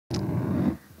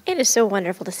It is so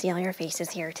wonderful to see all your faces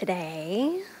here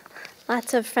today.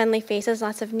 Lots of friendly faces,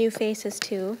 lots of new faces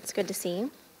too. It's good to see.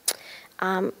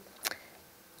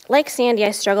 Like Sandy,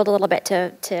 I struggled a little bit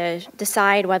to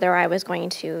decide whether I was going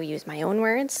to use my own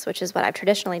words, which is what I've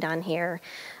traditionally done here,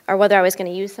 or whether I was going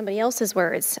to use somebody else's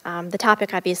words. The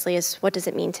topic obviously is what does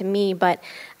it mean to me, but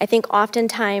I think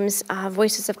oftentimes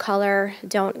voices of color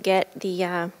don't get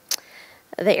the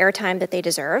airtime that they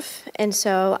deserve, and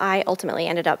so I ultimately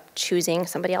ended up choosing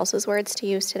somebody else's words to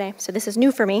use today. So this is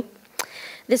new for me.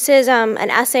 This is an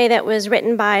essay that was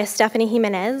written by Stephanie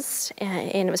Jiminez,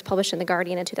 and it was published in The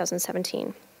Guardian in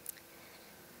 2017.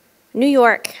 New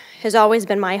York has always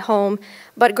been my home,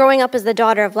 but growing up as the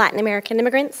daughter of Latin American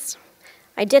immigrants,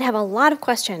 I did have a lot of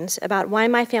questions about why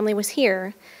my family was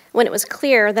here when it was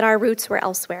clear that our roots were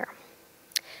elsewhere.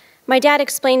 My dad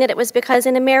explained that it was because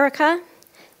in America,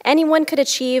 anyone could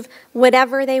achieve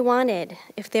whatever they wanted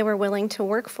if they were willing to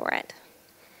work for it.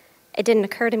 It didn't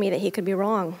occur to me that he could be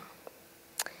wrong.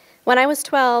 When I was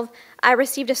 12, I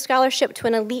received a scholarship to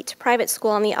an elite private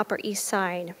school on the Upper East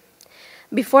Side.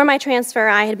 Before my transfer,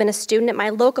 I had been a student at my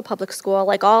local public school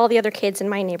like all the other kids in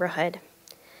my neighborhood.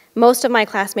 Most of my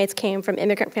classmates came from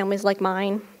immigrant families like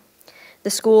mine. The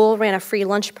school ran a free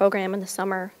lunch program in the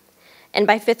summer, and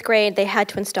by 5th grade, they had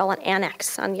to install an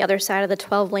annex on the other side of the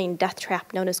 12-lane death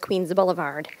trap known as Queens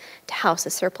Boulevard to house a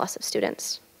surplus of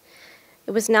students.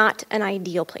 It was not an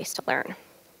ideal place to learn.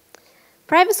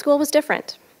 Private school was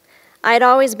different. I had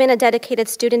always been a dedicated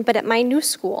student, but at my new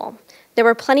school, there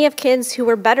were plenty of kids who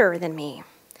were better than me.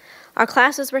 Our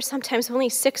classes were sometimes only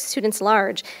 6 students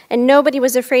large, and nobody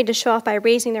was afraid to show off by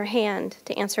raising their hand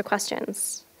to answer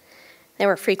questions. There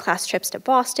were free class trips to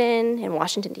Boston and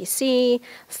Washington, D.C.,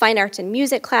 fine arts and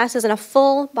music classes, and a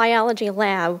full biology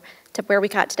lab where we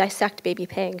got to dissect baby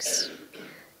pigs.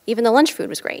 Even the lunch food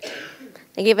was great.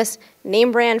 They gave us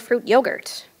name-brand fruit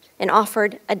yogurt and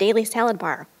offered a daily salad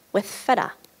bar with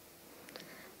feta.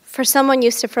 For someone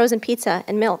used to frozen pizza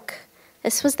and milk,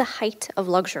 this was the height of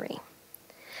luxury.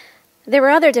 There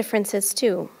were other differences,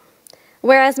 too.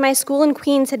 Whereas my school in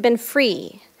Queens had been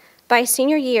free, by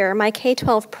senior year, my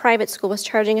K-12 private school was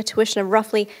charging a tuition of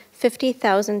roughly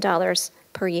 $50,000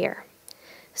 per year,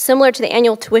 similar to the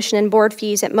annual tuition and board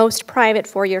fees at most private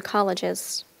four-year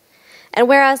colleges. And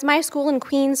whereas my school in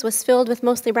Queens was filled with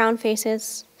mostly brown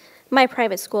faces, my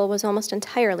private school was almost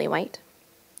entirely white.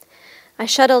 I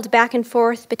shuttled back and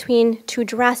forth between 2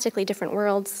 drastically different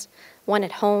worlds, one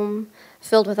at home,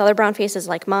 filled with other brown faces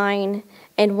like mine,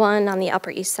 and one on the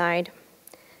Upper East Side.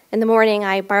 In the morning,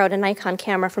 I borrowed a Nikon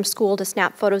camera from school to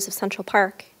snap photos of Central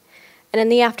Park, and in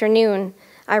the afternoon,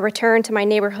 I returned to my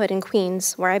neighborhood in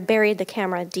Queens, where I buried the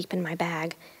camera deep in my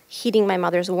bag, heeding my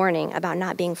mother's warning about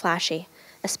not being flashy,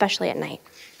 especially at night.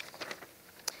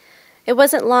 It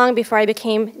wasn't long before I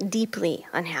became deeply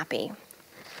unhappy.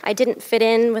 I didn't fit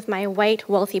in with my white,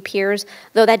 wealthy peers,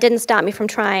 though that didn't stop me from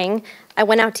trying. I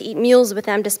went out to eat meals with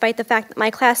them despite the fact that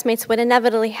my classmates would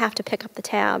inevitably have to pick up the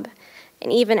tab,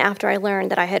 and even after I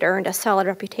learned that I had earned a solid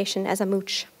reputation as a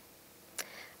mooch.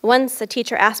 Once, a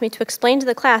teacher asked me to explain to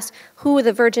the class who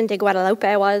the Virgin de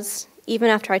Guadalupe was,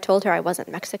 even after I told her I wasn't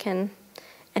Mexican,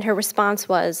 and her response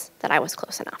was that I was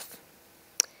close enough.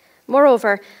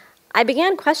 Moreover, I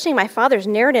began questioning my father's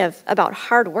narrative about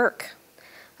hard work.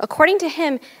 According to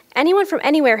him, anyone from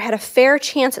anywhere had a fair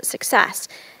chance at success.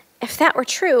 If that were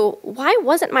true, why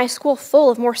wasn't my school full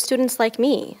of more students like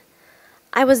me?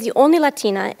 I was the only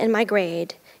Latina in my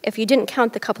grade, if you didn't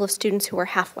count the couple of students who were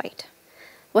half white.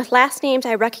 With last names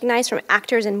I recognized from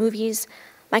actors and movies,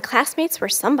 my classmates were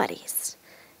somebody's.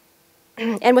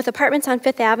 And with apartments on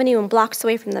 5th Avenue and blocks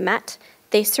away from the Met,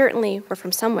 they certainly were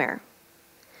from somewhere.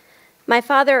 My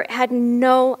father had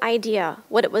no idea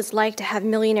what it was like to have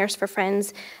millionaires for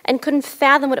friends and couldn't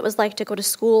fathom what it was like to go to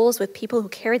schools with people who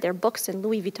carried their books in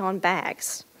Louis Vuitton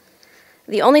bags.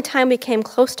 The only time we came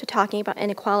close to talking about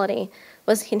inequality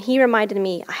was when he reminded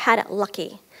me I had it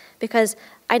lucky because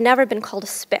I'd never been called a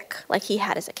spick like he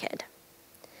had as a kid.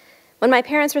 When my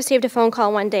parents received a phone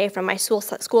call one day from my school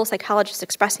psychologist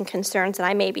expressing concerns that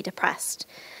I may be depressed,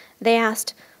 they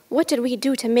asked, "What did we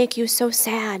do to make you so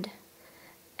sad?"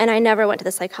 And I never went to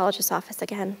the psychologist's office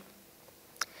again.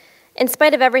 In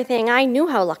spite of everything, I knew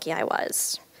how lucky I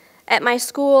was. At my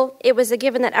school, it was a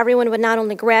given that everyone would not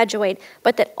only graduate,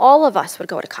 but that all of us would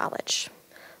go to college.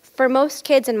 For most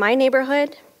kids in my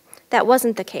neighborhood, that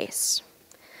wasn't the case.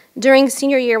 During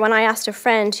senior year, when I asked a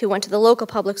friend who went to the local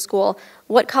public school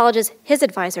what colleges his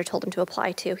advisor told him to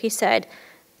apply to, he said,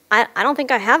 I don't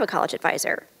think I have a college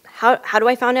advisor. How do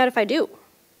I find out if I do?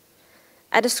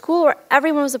 At a school where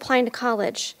everyone was applying to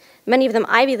college, many of them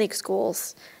Ivy League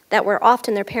schools that were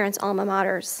often their parents' alma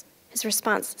maters, His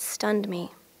response stunned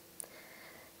me.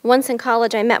 Once in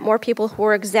college, I met more people who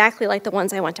were exactly like the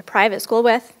ones I went to private school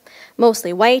with,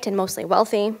 mostly white and mostly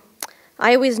wealthy.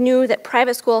 I always knew that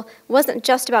private school wasn't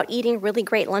just about eating really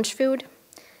great lunch food.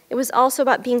 It was also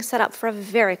about being set up for a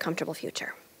very comfortable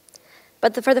future.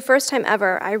 But for the first time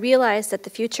ever, I realized that the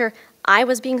future I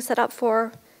was being set up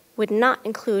for would not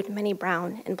include many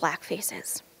brown and black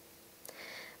faces.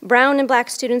 Brown and black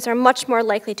students are much more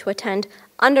likely to attend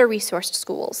under-resourced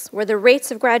schools, where the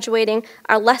rates of graduating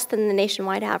are less than the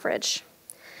nationwide average.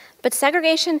 But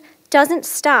segregation doesn't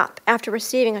stop after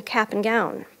receiving a cap and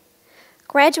gown.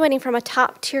 Graduating from a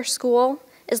top-tier school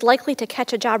is likely to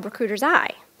catch a job recruiter's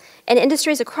eye, and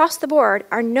industries across the board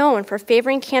are known for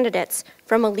favoring candidates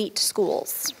from elite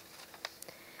schools.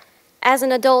 As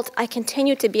an adult, I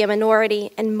continue to be a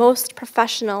minority in most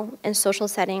professional and social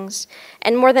settings,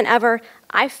 and more than ever,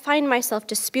 I find myself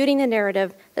disputing the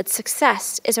narrative that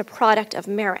success is a product of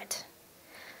merit.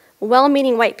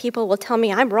 Well-meaning white people will tell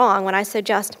me I'm wrong when I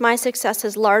suggest my success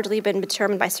has largely been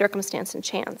determined by circumstance and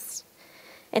chance.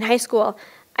 In high school,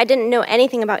 I didn't know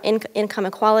anything about income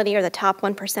equality or the top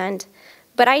 1%,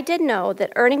 but I did know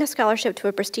that earning a scholarship to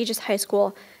a prestigious high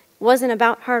school wasn't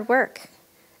about hard work.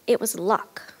 It was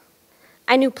luck.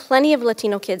 I knew plenty of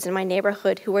Latino kids in my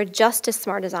neighborhood who were just as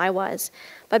smart as I was,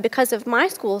 but because of my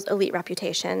school's elite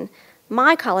reputation,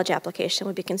 my college application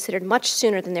would be considered much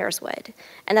sooner than theirs would,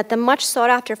 and that the much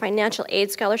sought-after financial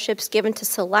aid scholarships given to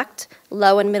select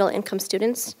low and middle-income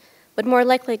students would more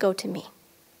likely go to me.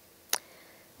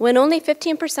 When only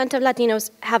 15% of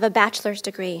Latinos have a bachelor's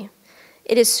degree,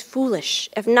 it is foolish,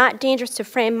 if not dangerous, to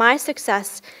frame my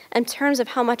success in terms of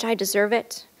how much I deserve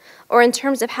it, or in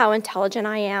terms of how intelligent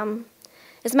I am.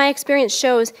 As my experience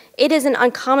shows, it isn't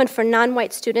uncommon for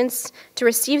non-white students to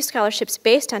receive scholarships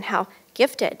based on how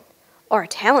gifted or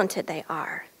talented they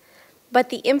are. But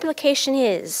the implication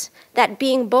is that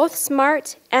being both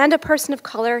smart and a person of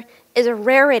color is a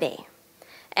rarity,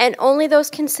 and only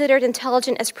those considered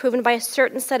intelligent as proven by a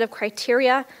certain set of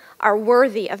criteria are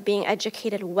worthy of being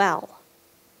educated well.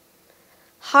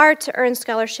 Hard-to-earn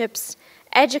scholarships,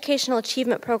 educational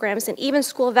achievement programs, and even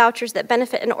school vouchers that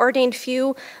benefit an ordained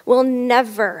few will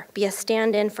never be a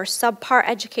stand-in for subpar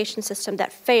education system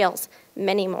that fails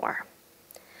many more.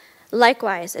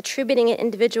 Likewise, attributing an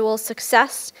individual's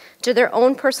success to their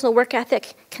own personal work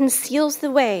ethic conceals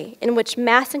the way in which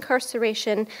mass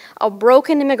incarceration, a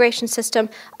broken immigration system,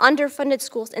 underfunded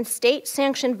schools, and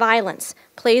state-sanctioned violence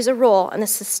plays a role in the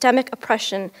systemic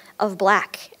oppression of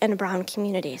Black and brown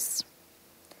communities.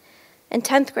 In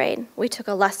 10th grade, we took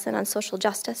a lesson on social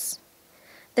justice.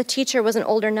 The teacher was an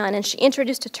older nun, and she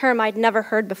introduced a term I'd never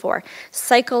heard before,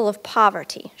 cycle of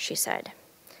poverty, she said.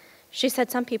 She said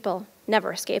some people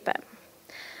never escape it.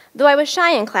 Though I was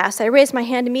shy in class, I raised my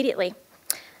hand immediately.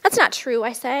 That's not true,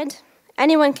 I said.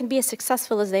 Anyone can be as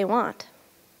successful as they want.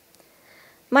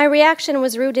 My reaction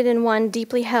was rooted in one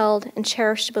deeply held and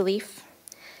cherished belief.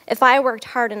 If I worked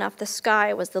hard enough, the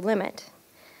sky was the limit.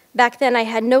 Back then, I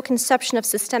had no conception of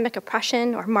systemic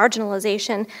oppression or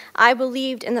marginalization. I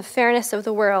believed in the fairness of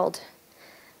the world.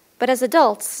 But as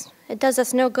adults, it does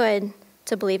us no good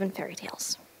to believe in fairy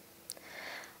tales.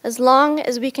 As long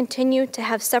as we continue to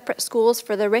have separate schools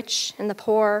for the rich and the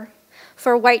poor,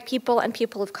 for white people and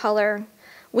people of color,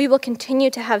 we will continue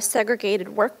to have segregated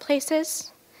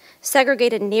workplaces,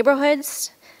 segregated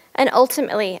neighborhoods, and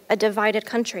ultimately a divided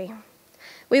country.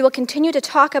 We will continue to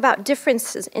talk about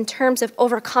differences in terms of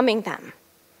overcoming them.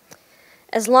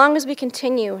 As long as we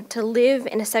continue to live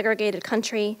in a segregated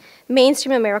country,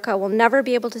 mainstream America will never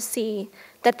be able to see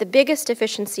that the biggest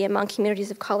deficiency among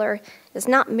communities of color is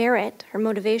not merit or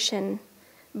motivation,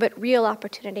 but real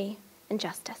opportunity and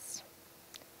justice.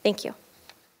 Thank you.